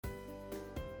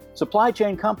Supply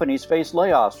chain companies face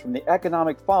layoffs from the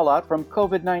economic fallout from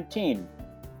COVID-19.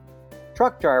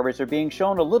 Truck drivers are being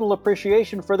shown a little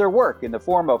appreciation for their work in the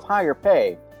form of higher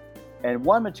pay. And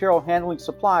one material handling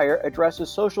supplier addresses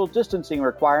social distancing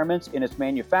requirements in its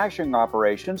manufacturing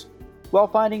operations while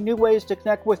finding new ways to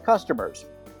connect with customers.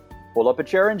 Pull up a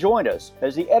chair and join us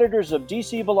as the editors of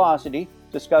DC Velocity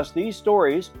discuss these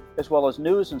stories as well as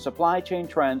news and supply chain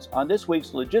trends on this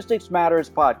week's Logistics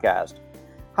Matters podcast.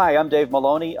 Hi, I'm Dave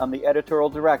Maloney. I'm the editorial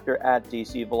director at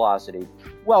DC Velocity.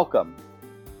 Welcome.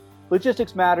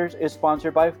 Logistics Matters is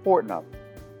sponsored by Fortna.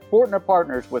 Fortna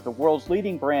partners with the world's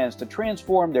leading brands to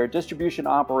transform their distribution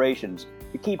operations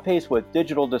to keep pace with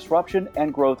digital disruption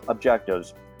and growth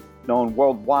objectives. Known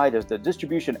worldwide as the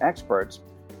distribution experts,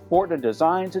 Fortna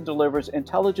designs and delivers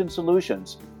intelligent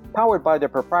solutions powered by their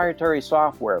proprietary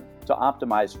software to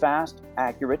optimize fast,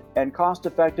 accurate, and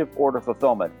cost-effective order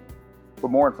fulfillment. For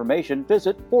more information,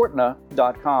 visit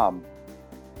Fortna.com.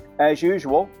 As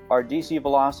usual, our DC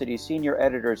Velocity senior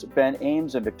editors Ben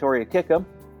Ames and Victoria Kickham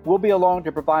will be along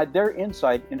to provide their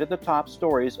insight into the top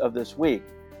stories of this week.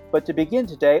 But to begin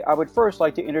today, I would first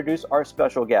like to introduce our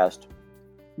special guest.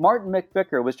 Martin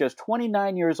McVicker was just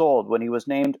 29 years old when he was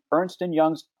named Ernst &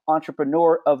 Young's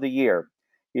Entrepreneur of the Year.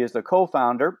 He is the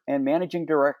co-founder and managing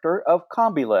director of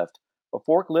CombiLift, a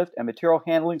forklift and material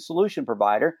handling solution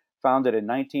provider founded in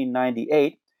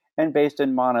 1998 and based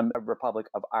in Monaghan, Republic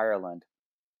of Ireland.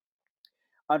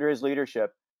 Under his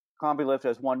leadership, CombiLift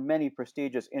has won many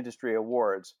prestigious industry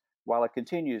awards, while it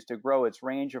continues to grow its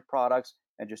range of products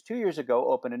and just 2 years ago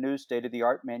opened a new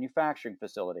state-of-the-art manufacturing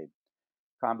facility.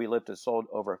 CombiLift has sold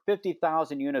over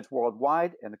 50,000 units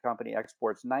worldwide, and the company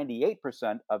exports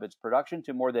 98% of its production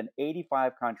to more than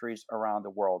 85 countries around the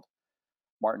world.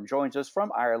 Martin joins us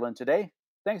from Ireland today.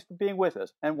 Thanks for being with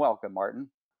us, and welcome,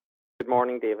 Martin. Good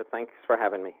morning, David. Thanks for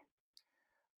having me.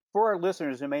 For our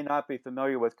listeners who may not be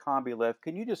familiar with CombiLift,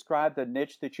 can you describe the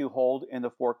niche that you hold in the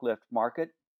forklift market?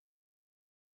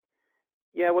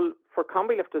 Yeah, well, for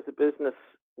CombiLift as a business,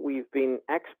 we've been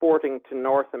exporting to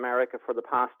North America for the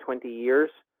past 20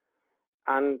 years.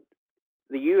 And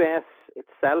the US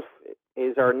itself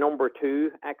is our number 2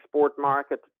 export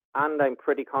market, and I'm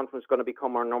pretty confident it's going to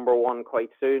become our number 1 quite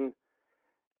soon.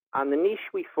 And the niche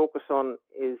we focus on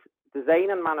is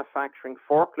design and manufacturing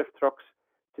forklift trucks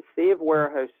to save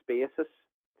warehouse spaces,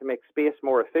 to make space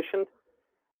more efficient,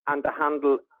 and to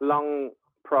handle long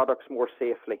products more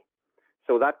safely.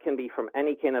 So that can be from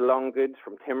any kind of long goods,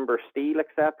 from timber, steel,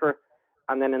 etc.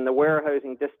 And then in the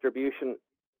warehousing distribution,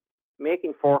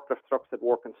 making forklift trucks that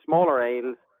work in smaller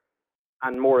aisles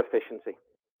and more efficiency.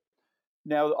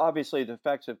 Now, obviously, the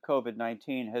effects of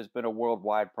COVID-19 has been a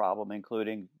worldwide problem,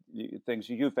 including things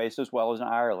you face as well as in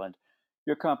Ireland.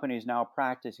 Your company is now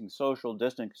practicing social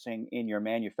distancing in your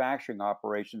manufacturing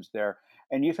operations there,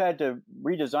 and you've had to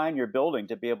redesign your building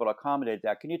to be able to accommodate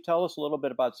that. Can you tell us a little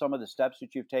bit about some of the steps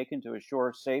that you've taken to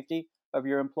assure safety of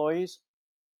your employees?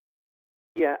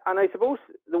 Yeah, and I suppose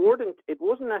the word, it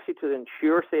wasn't actually to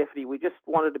ensure safety. We just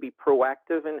wanted to be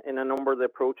proactive in a number of the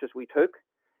approaches we took.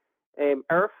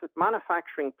 Our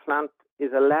manufacturing plant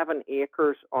is 11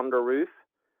 acres under roof,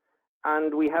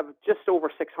 and we have just over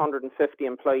 650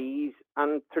 employees,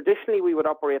 and traditionally we would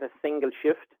operate a single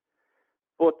shift.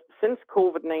 But since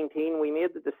COVID-19, we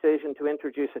made the decision to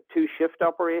introduce a 2-shift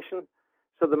operation.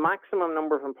 So the maximum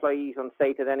number of employees on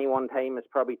site at any one time is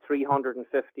probably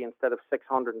 350 instead of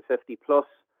 650 plus.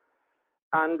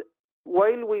 And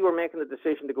while we were making the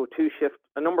decision to go 2-shift,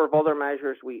 a number of other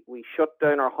measures, we shut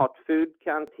down our hot food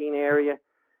canteen area,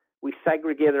 we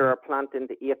segregated our plant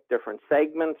into 8 different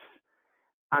segments,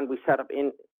 and we set up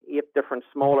in 8 different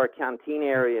smaller canteen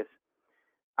areas.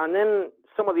 And then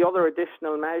some of the other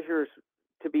additional measures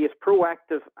to be as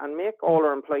proactive and make all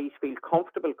our employees feel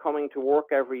comfortable coming to work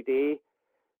every day.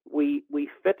 We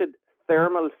fitted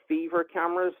thermal fever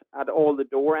cameras at all the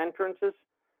door entrances.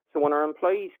 So when our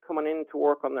employees coming in to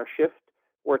work on their shift,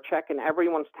 we're checking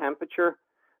everyone's temperature,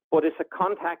 but it's a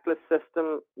contactless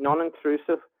system,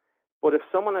 non-intrusive. But if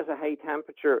someone has a high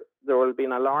temperature, there will be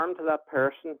an alarm to that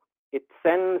person. It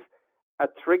sends a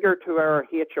trigger to our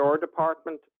HR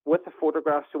department with a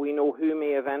photograph so we know who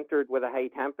may have entered with a high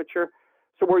temperature.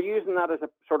 So we're using that as a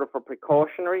sort of a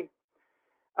precautionary.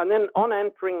 And then on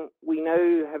entering, we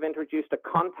now have introduced a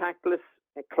contactless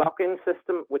clock-in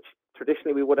system, which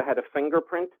traditionally we would have had a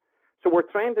fingerprint. So we're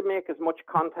trying to make as much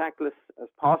contactless as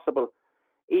possible.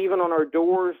 Even on our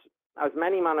doors, as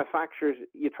many manufacturers,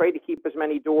 you try to keep as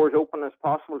many doors open as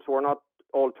possible so we're not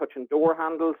all touching door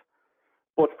handles.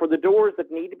 But for the doors that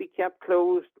need to be kept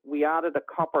closed, we added a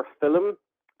copper film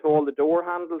to all the door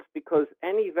handles because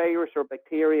any virus or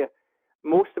bacteria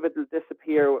Most of it will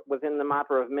disappear within the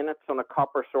matter of minutes on a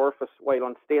copper surface, while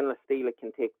on stainless steel it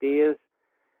can take days.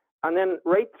 And then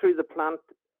right through the plant,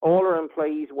 all our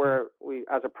employees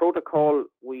as a protocol,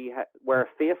 wear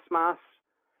face masks.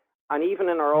 And even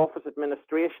in our office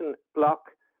administration block,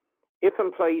 if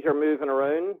employees are moving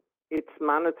around, it's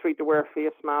mandatory to wear face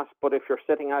masks, but if you're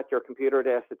sitting at your computer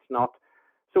desk, it's not.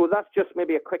 So that's just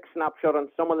maybe a quick snapshot on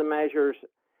some of the measures,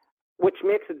 which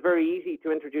makes it very easy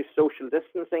to introduce social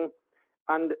distancing.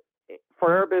 And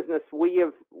for our business, we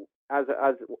have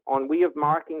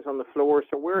markings on the floor,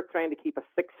 so we're trying to keep a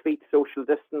 6 feet social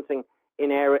distancing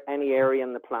in any area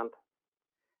in the plant.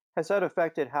 Has that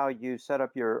affected how you set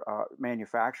up your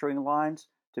manufacturing lines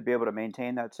to be able to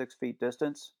maintain that 6 feet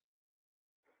distance?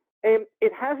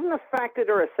 It hasn't affected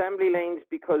our assembly lanes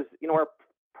because, our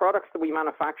products that we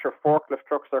manufacture, forklift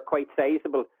trucks, are quite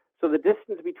sizable. So the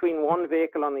distance between one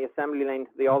vehicle on the assembly lane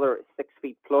to the other is 6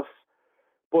 feet plus.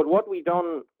 But what we've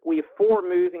done, we have 4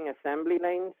 moving assembly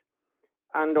lanes.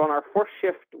 And on our first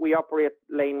shift, we operate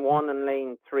lane 1 and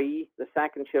lane 3. The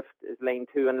second shift is lane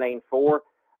 2 and lane 4.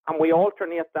 And we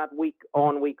alternate that week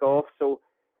on, week off. So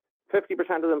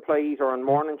 50% of the employees are on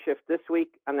morning shift this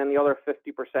week, and then the other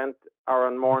 50% are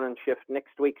on morning shift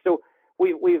next week. So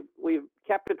we've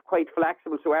kept it quite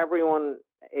flexible, so everyone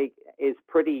is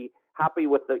pretty happy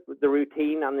with the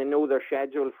routine, and they know their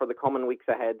schedule for the coming weeks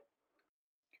ahead.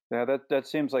 Yeah, that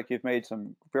seems like you've made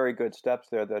some very good steps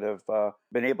there that have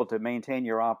been able to maintain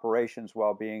your operations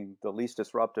while being the least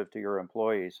disruptive to your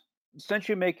employees. Since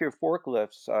you make your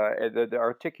forklifts, the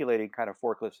articulating kind of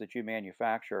forklifts that you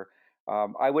manufacture,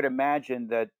 I would imagine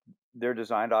that they're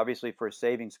designed obviously for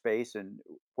saving space and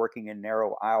working in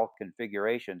narrow aisle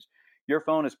configurations. Your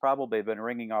phone has probably been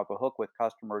ringing off the hook with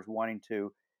customers wanting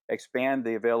to expand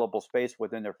the available space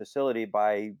within their facility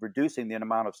by reducing the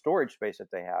amount of storage space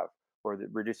that they have, or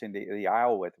reducing the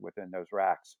aisle width within those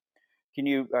racks. Can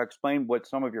you explain what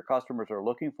some of your customers are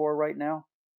looking for right now?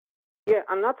 Yeah,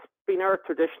 and that's been our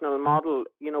traditional model.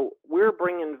 We're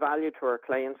bringing value to our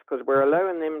clients because we're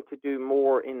allowing them to do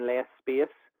more in less space.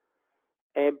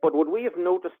 But what we have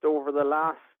noticed over the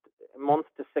last month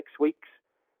to 6 weeks,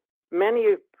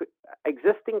 many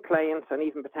existing clients and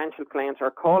even potential clients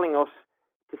are calling us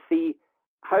to see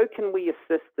how can we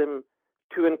assist them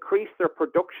to increase their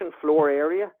production floor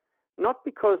area, not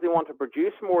because they want to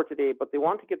produce more today, but they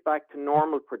want to get back to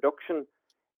normal production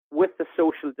with the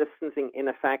social distancing in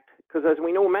effect. Because as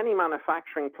we know, many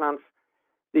manufacturing plants,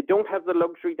 they don't have the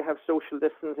luxury to have social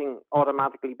distancing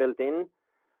automatically built in.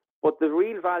 But the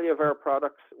real value of our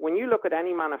products, when you look at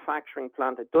any manufacturing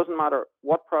plant, it doesn't matter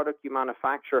what product you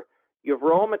manufacture, you have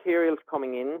raw materials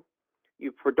coming in,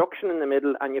 you have production in the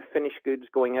middle, and you have finished goods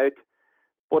going out.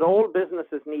 But all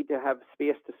businesses need to have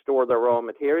space to store their raw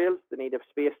materials. They need to have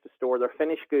space to store their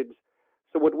finished goods.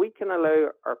 So what we can allow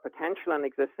our potential and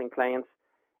existing clients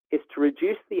is to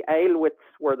reduce the aisle widths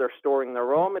where they're storing their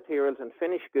raw materials and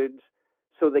finished goods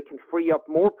so they can free up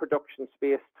more production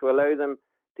space to allow them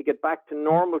to get back to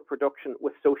normal production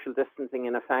with social distancing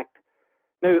in effect.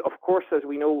 Now, of course, as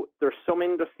we know, there's some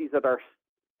industries that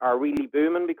are really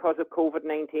booming because of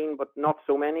COVID-19, but not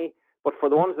so many. But for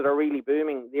the ones that are really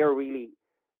booming, they're really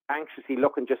anxiously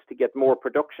looking just to get more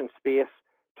production space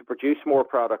to produce more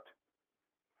product.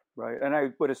 Right, and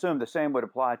I would assume the same would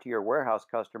apply to your warehouse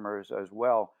customers as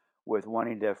well, with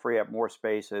wanting to free up more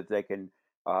space so that they can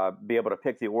be able to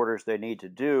pick the orders they need to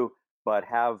do, but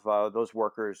have those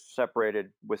workers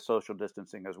separated with social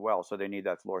distancing as well. So they need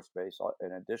that floor space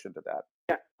in addition to that.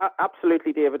 Yeah,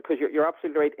 absolutely, David, because you're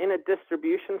absolutely right. In a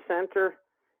distribution center,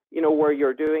 where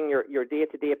you're doing your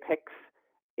day-to-day picks,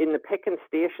 in the picking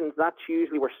stations, that's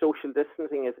usually where social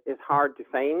distancing is hard to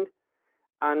find.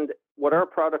 And what our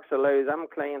products allow them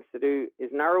clients to do is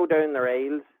narrow down their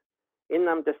aisles in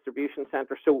them distribution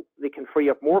centers so they can free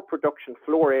up more production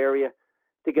floor area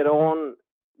to get on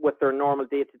with their normal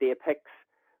day-to-day picks.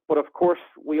 But of course,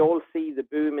 we all see the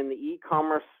boom in the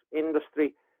e-commerce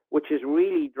industry, which is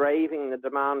really driving the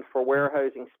demand for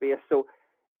warehousing space. So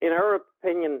in our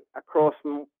opinion,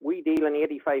 we deal in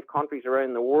 85 countries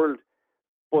around the world,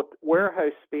 but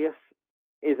warehouse space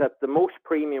is at the most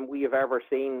premium we have ever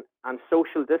seen, and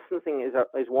social distancing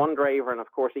is one driver, and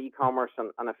of course e-commerce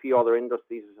and a few other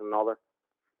industries is another.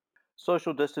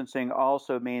 Social distancing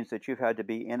also means that you've had to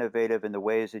be innovative in the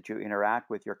ways that you interact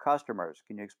with your customers.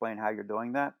 Can you explain how you're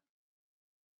doing that?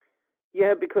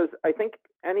 Yeah, because I think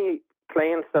any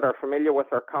clients that are familiar with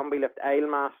our CombiLift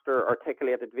Aisle-Master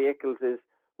articulated vehicles is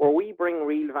where we bring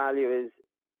real value is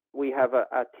we have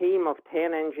a team of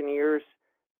 10 engineers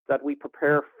that we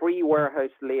prepare free warehouse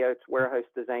layouts, warehouse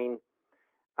design.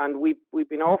 And we've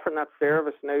been offering that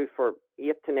service now for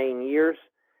 8 to 9 years.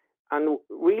 And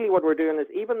really what we're doing is,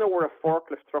 even though we're a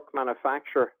forklift truck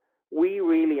manufacturer, we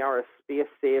really are a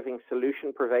space-saving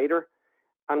solution provider.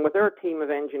 And with our team of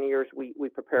engineers, we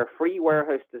prepare free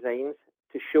warehouse designs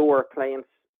to show our clients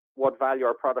what value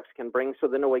our products can bring, so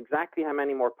they know exactly how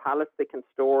many more pallets they can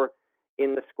store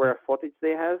in the square footage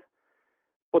they have.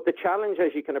 But the challenge,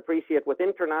 as you can appreciate, with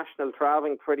international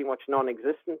traveling pretty much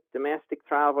non-existent, domestic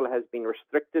travel has been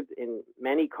restricted in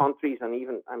many countries, and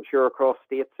even, I'm sure, across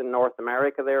states in North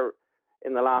America there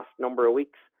in the last number of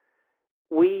weeks.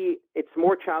 It's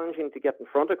more challenging to get in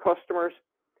front of customers.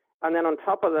 And then on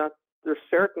top of that, there's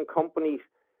certain companies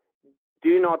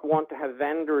do not want to have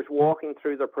vendors walking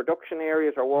through their production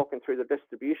areas or walking through the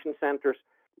distribution centers.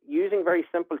 Using very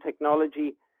simple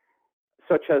technology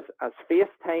such as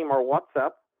FaceTime or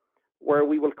WhatsApp, where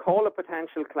we will call a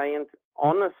potential client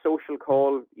on a social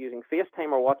call using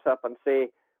FaceTime or WhatsApp and say,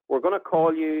 we're going to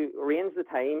call you, arrange the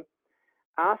time,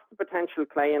 ask the potential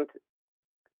client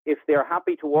if they're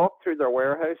happy to walk through their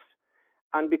warehouse.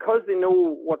 And because they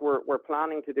know what we're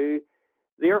planning to do,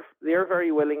 they're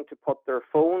very willing to put their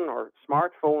phone or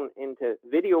smartphone into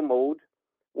video mode,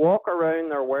 walk around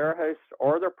their warehouse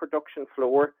or their production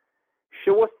floor,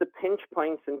 show us the pinch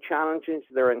points and challenges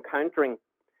they're encountering.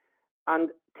 And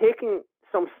taking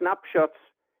some snapshots,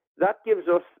 that gives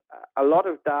us a lot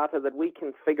of data that we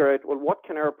can figure out, well, what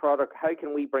can our product, how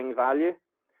can we bring value?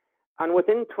 And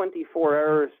within 24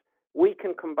 hours, we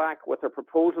can come back with a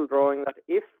proposal drawing that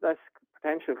if this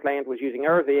potential client was using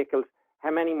our vehicles,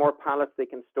 how many more pallets they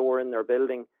can store in their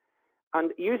building.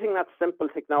 And using that simple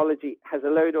technology has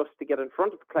allowed us to get in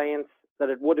front of clients that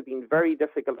it would have been very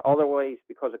difficult otherwise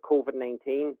because of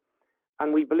COVID-19.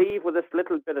 And we believe with this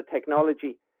little bit of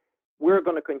technology, we're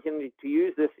going to continue to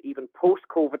use this even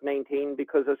post-COVID-19,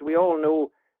 because as we all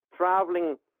know,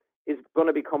 traveling is going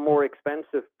to become more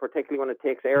expensive, particularly when it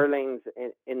takes airlines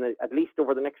at least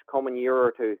over the next coming year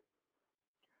or two.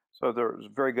 So there's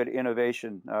very good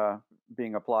innovation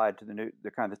being applied to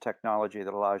the kind of technology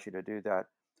that allows you to do that.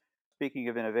 Speaking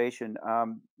of innovation,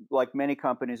 like many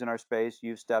companies in our space,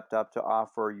 you've stepped up to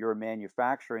offer your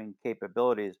manufacturing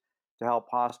capabilities to help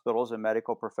hospitals and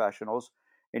medical professionals.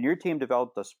 And your team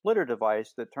developed a splitter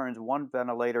device that turns one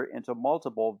ventilator into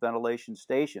multiple ventilation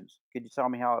stations. Could you tell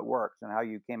me how it works and how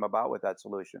you came about with that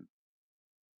solution?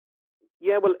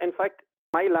 Yeah, well, in fact,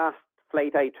 my last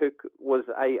flight I took was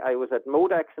I was at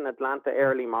Modex in Atlanta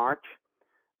early March.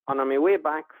 And on my way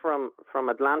back from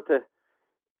Atlanta,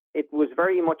 it was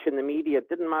very much in the media. It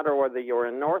didn't matter whether you were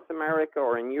in North America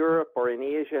or in Europe or in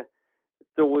Asia.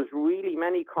 There was really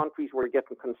many countries were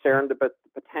getting concerned about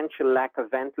the potential lack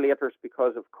of ventilators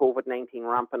because of COVID-19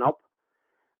 ramping up.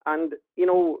 And, you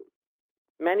know,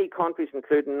 many countries,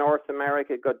 including North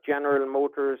America, got General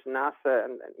Motors, NASA,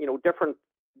 and, you know, different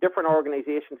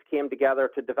organizations came together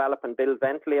to develop and build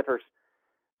ventilators.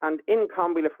 And in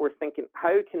Combilift, we're thinking,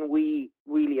 how can we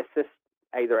really assist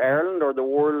either Ireland or the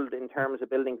world in terms of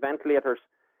building ventilators?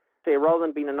 Say, rather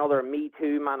than being another Me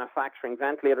Too manufacturing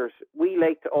ventilators, we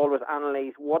like to always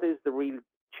analyze what is the real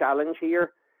challenge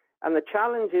here. And the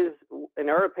challenge is, in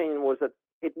our opinion, was that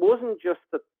it wasn't just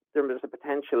that there was a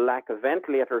potential lack of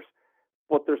ventilators,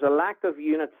 but there's a lack of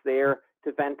units there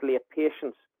to ventilate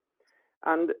patients.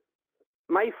 And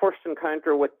my first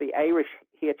encounter with the Irish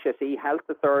HSE Health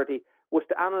Authority was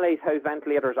to analyse how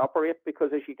ventilators operate, because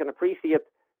as you can appreciate,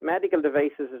 medical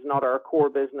devices is not our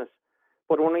core business.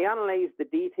 But when we analyse the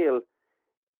detail,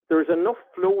 there's enough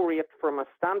flow rate from a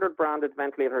standard branded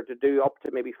ventilator to do up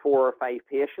to maybe 4 or 5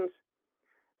 patients.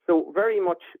 So very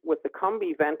much with the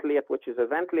Combi Ventilate, which is a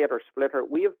ventilator splitter,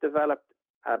 we have developed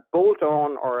a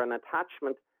bolt-on or an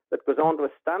attachment that goes onto a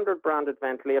standard branded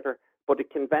ventilator, but it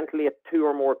can ventilate 2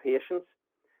 or more patients.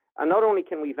 And not only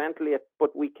can we ventilate,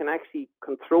 but we can actually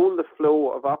control the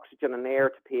flow of oxygen and air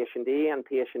to patient A and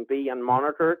patient B and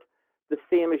monitor it, the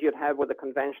same as you'd have with a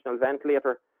conventional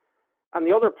ventilator. And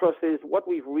the other plus is what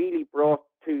we've really brought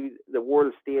to the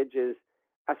world stage is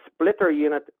a splitter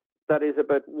unit that is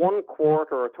about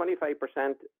 1/4 or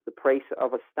 25% the price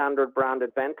of a standard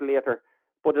branded ventilator,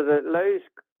 but it allows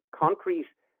countries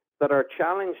that are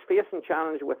facing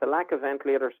challenge with a lack of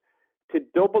ventilators to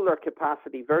double their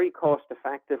capacity very cost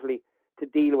effectively to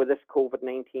deal with this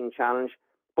COVID-19 challenge.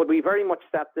 But we very much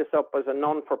set this up as a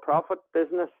non-for-profit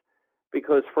business,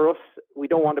 because for us, we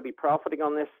don't want to be profiting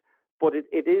on this, but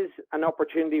it is an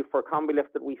opportunity for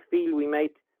Combilift that we feel we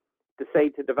might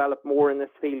decide to develop more in this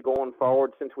field going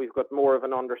forward, since we've got more of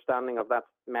an understanding of that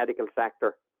medical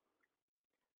sector.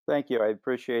 Thank you. I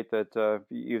appreciate that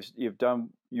you've done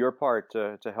your part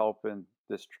to help in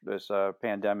this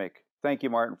pandemic. Thank you,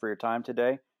 Martin, for your time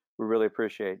today. We really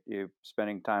appreciate you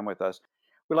spending time with us.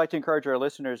 We'd like to encourage our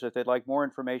listeners, if they'd like more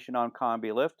information on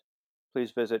CombiLift,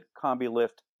 please visit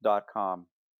combilift.com.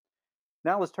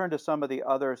 Now let's turn to some of the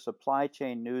other supply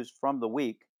chain news from the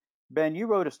week. Ben, you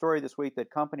wrote a story this week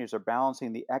that companies are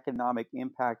balancing the economic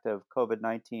impact of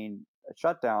COVID-19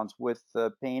 shutdowns with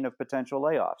the pain of potential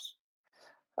layoffs.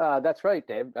 That's right,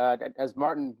 Dave. As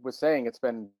Martin was saying, it's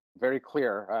been very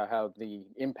clear how the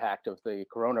impact of the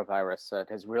coronavirus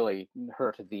has really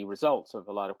hurt the results of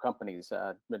a lot of companies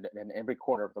in every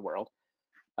corner of the world.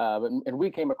 And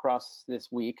we came across this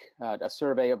week a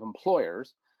survey of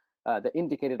employers that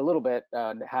indicated a little bit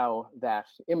how that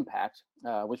impact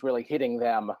was really hitting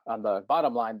them on the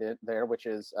bottom line there, which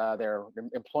is their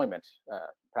employment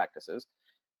practices,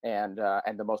 and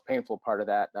the most painful part of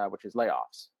that, which is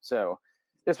layoffs. So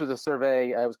this was a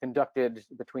survey that was conducted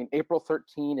between April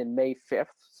 13 and May 5th,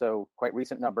 so quite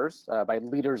recent numbers, by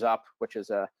Leaders Up, which is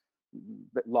a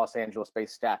Los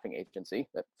Angeles-based staffing agency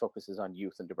that focuses on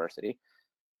youth and diversity.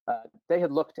 They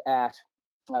had looked at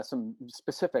some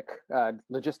specific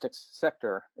logistics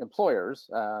sector employers,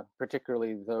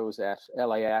 particularly those at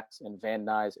LAX and Van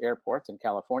Nuys airports in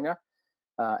California,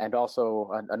 and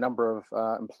also a number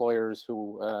of employers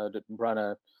who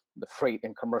run the freight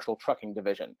and commercial trucking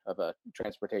division of a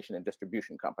transportation and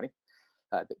distribution company.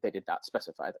 They did not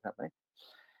specify the company.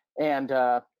 And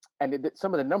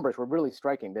some of the numbers were really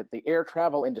striking. That the air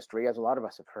travel industry, as a lot of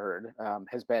us have heard,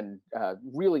 has been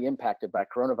really impacted by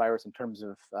coronavirus in terms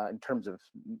of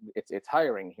its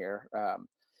hiring here.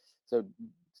 So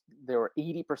there were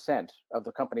 80% of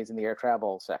the companies in the air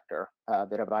travel sector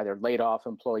that have either laid off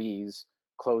employees,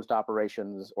 closed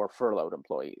operations, or furloughed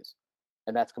employees.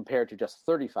 And that's compared to just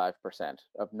 35%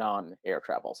 of non-air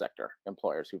travel sector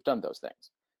employers who've done those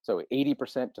things. So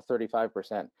 80% to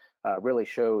 35% really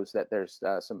shows that there's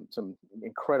some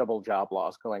incredible job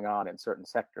loss going on in certain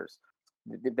sectors.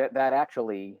 That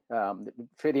actually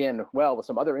fit in well with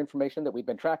some other information that we've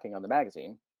been tracking on the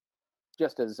magazine.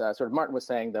 Just as sort of Martin was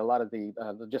saying, that a lot of the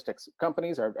logistics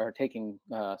companies are taking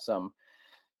some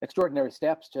extraordinary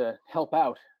steps to help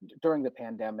out during the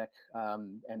pandemic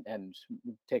and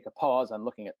take a pause on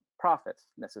looking at profits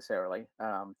necessarily.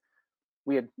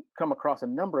 We had come across a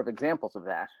number of examples of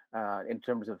that in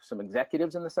terms of some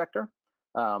executives in the sector.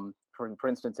 For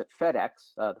instance, at FedEx,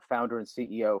 the founder and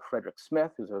CEO, Frederick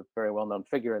Smith, who's a very well-known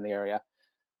figure in the area,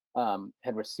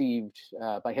 had received,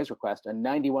 by his request, a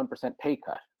 91% pay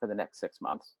cut for the next 6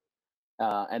 months.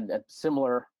 And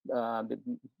similar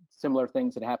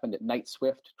things had happened at Knight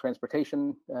Swift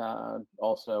Transportation,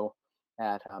 also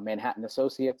at Manhattan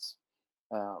Associates.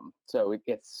 So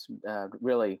it's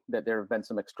really that there have been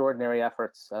some extraordinary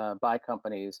efforts by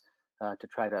companies to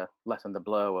try to lessen the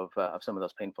blow of some of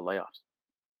those painful layoffs.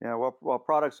 Yeah, well, while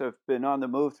products have been on the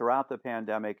move throughout the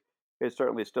pandemic, it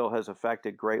certainly still has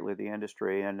affected greatly the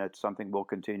industry, and it's something we'll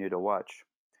continue to watch.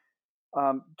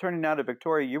 Turning now to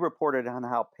Victoria, you reported on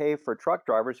how pay for truck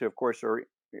drivers, who of course are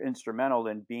instrumental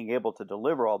in being able to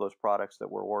deliver all those products that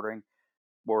we're ordering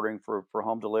for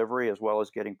home delivery, as well as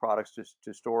getting products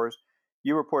to stores.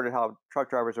 You reported how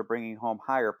truck drivers are bringing home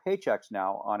higher paychecks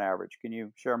now on average. Can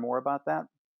you share more about that?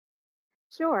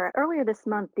 Sure. Earlier this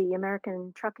month, the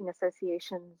American Trucking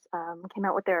Associations came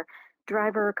out with their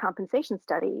driver compensation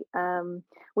study,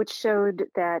 which showed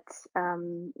that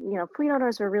fleet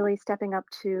owners are really stepping up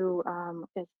to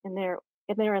in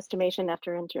their estimation,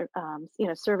 after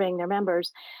surveying their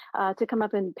members, to come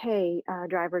up and pay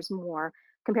drivers more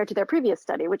compared to their previous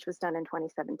study, which was done in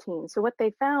 2017. So what they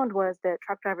found was that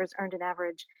truck drivers earned an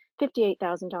average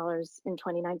 $58,000 in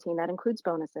 2019. That includes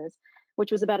bonuses,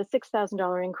 which was about a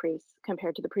 $6,000 increase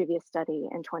compared to the previous study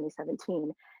in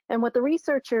 2017. And what the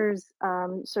researchers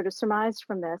sort of surmised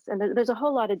from this, and there's a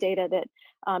whole lot of data that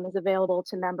is available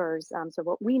to members. So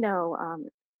what we know,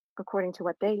 according to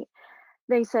what they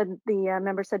said, the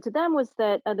members said to them, was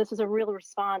that this is a real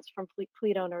response from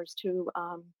fleet owners to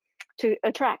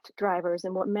attract drivers,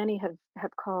 and what many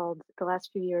have called the last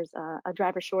few years a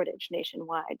driver shortage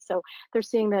nationwide. So they're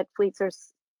seeing that fleets are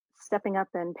stepping up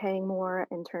and paying more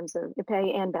in terms of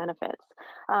pay and benefits.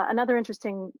 Another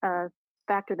interesting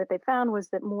factor that they found was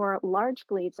that more large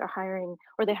fleets are hiring,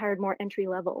 or they hired more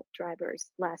entry-level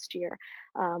drivers last year,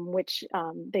 which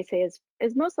they say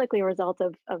is most likely a result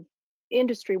of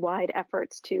industry-wide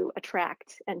efforts to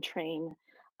attract and train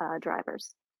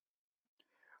drivers.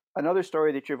 Another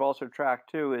story that you've also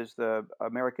tracked too is the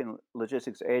American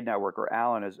Logistics Aid Network, or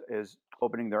ALAN, is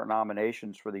opening their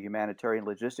nominations for the Humanitarian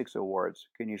Logistics Awards.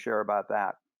 Can you share about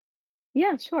that?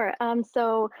 Yeah, sure.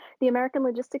 So the American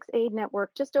Logistics Aid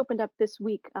Network just opened up this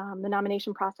week the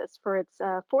nomination process for its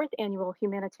fourth annual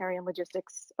Humanitarian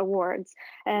Logistics Awards,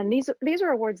 and these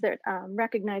are awards that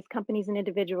recognize companies and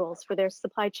individuals for their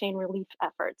supply chain relief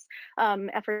efforts,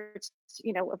 efforts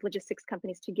of logistics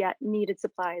companies to get needed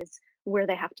supplies where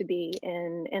they have to be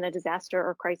in a disaster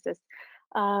or crisis.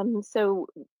 So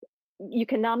you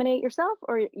can nominate yourself,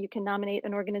 or you can nominate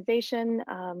an organization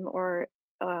or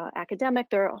academic.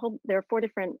 There are 4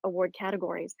 different award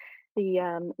categories.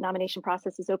 The nomination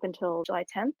process is open till July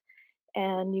 10th,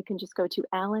 and you can just go to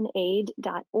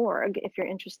allenaid.org if you're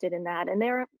interested in that. And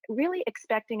they're really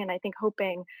expecting, and I think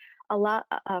hoping, a lot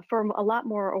for a lot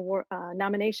more award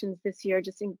nominations this year,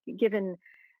 given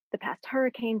the past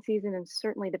hurricane season and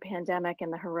certainly the pandemic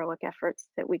and the heroic efforts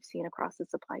that we've seen across the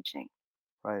supply chain.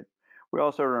 Right. We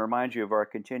also want to remind you of our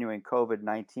continuing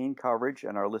COVID-19 coverage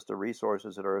and our list of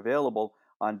resources that are available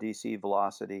on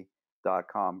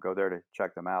dcvelocity.com. Go there to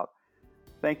check them out.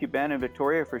 Thank you, Ben and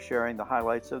Victoria, for sharing the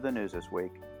highlights of the news this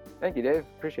week. Thank you, Dave.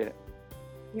 Appreciate it.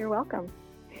 You're welcome.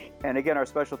 And again, our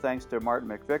special thanks to Martin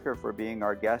McVicker for being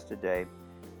our guest today.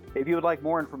 If you would like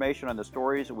more information on the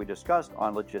stories that we discussed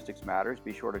on Logistics Matters,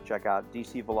 be sure to check out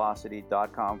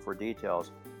dcvelocity.com for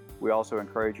details. We also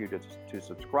encourage you to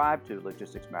subscribe to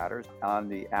Logistics Matters on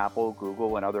the Apple,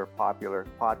 Google, and other popular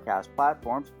podcast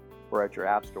platforms or at your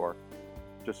app store.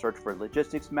 Just search for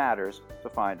Logistics Matters to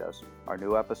find us. Our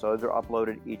new episodes are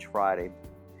uploaded each Friday.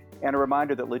 And a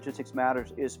reminder that Logistics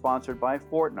Matters is sponsored by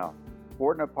Fortna.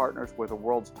 Fortna partners with the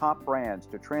world's top brands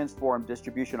to transform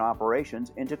distribution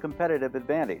operations into competitive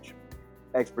advantage.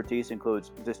 Expertise includes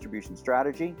distribution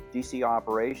strategy, DC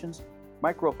operations,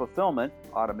 micro-fulfillment,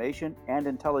 automation, and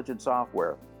intelligent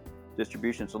software.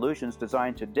 Distribution solutions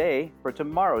designed today for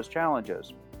tomorrow's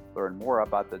challenges. Learn more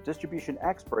about the distribution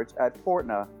experts at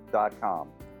Fortna.com.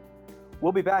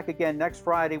 We'll be back again next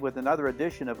Friday with another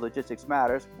edition of Logistics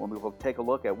Matters, when we will take a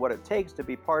look at what it takes to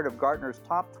be part of Gartner's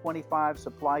top 25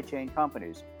 supply chain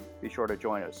companies. Be sure to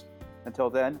join us. Until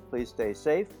then, please stay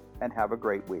safe and have a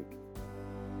great week.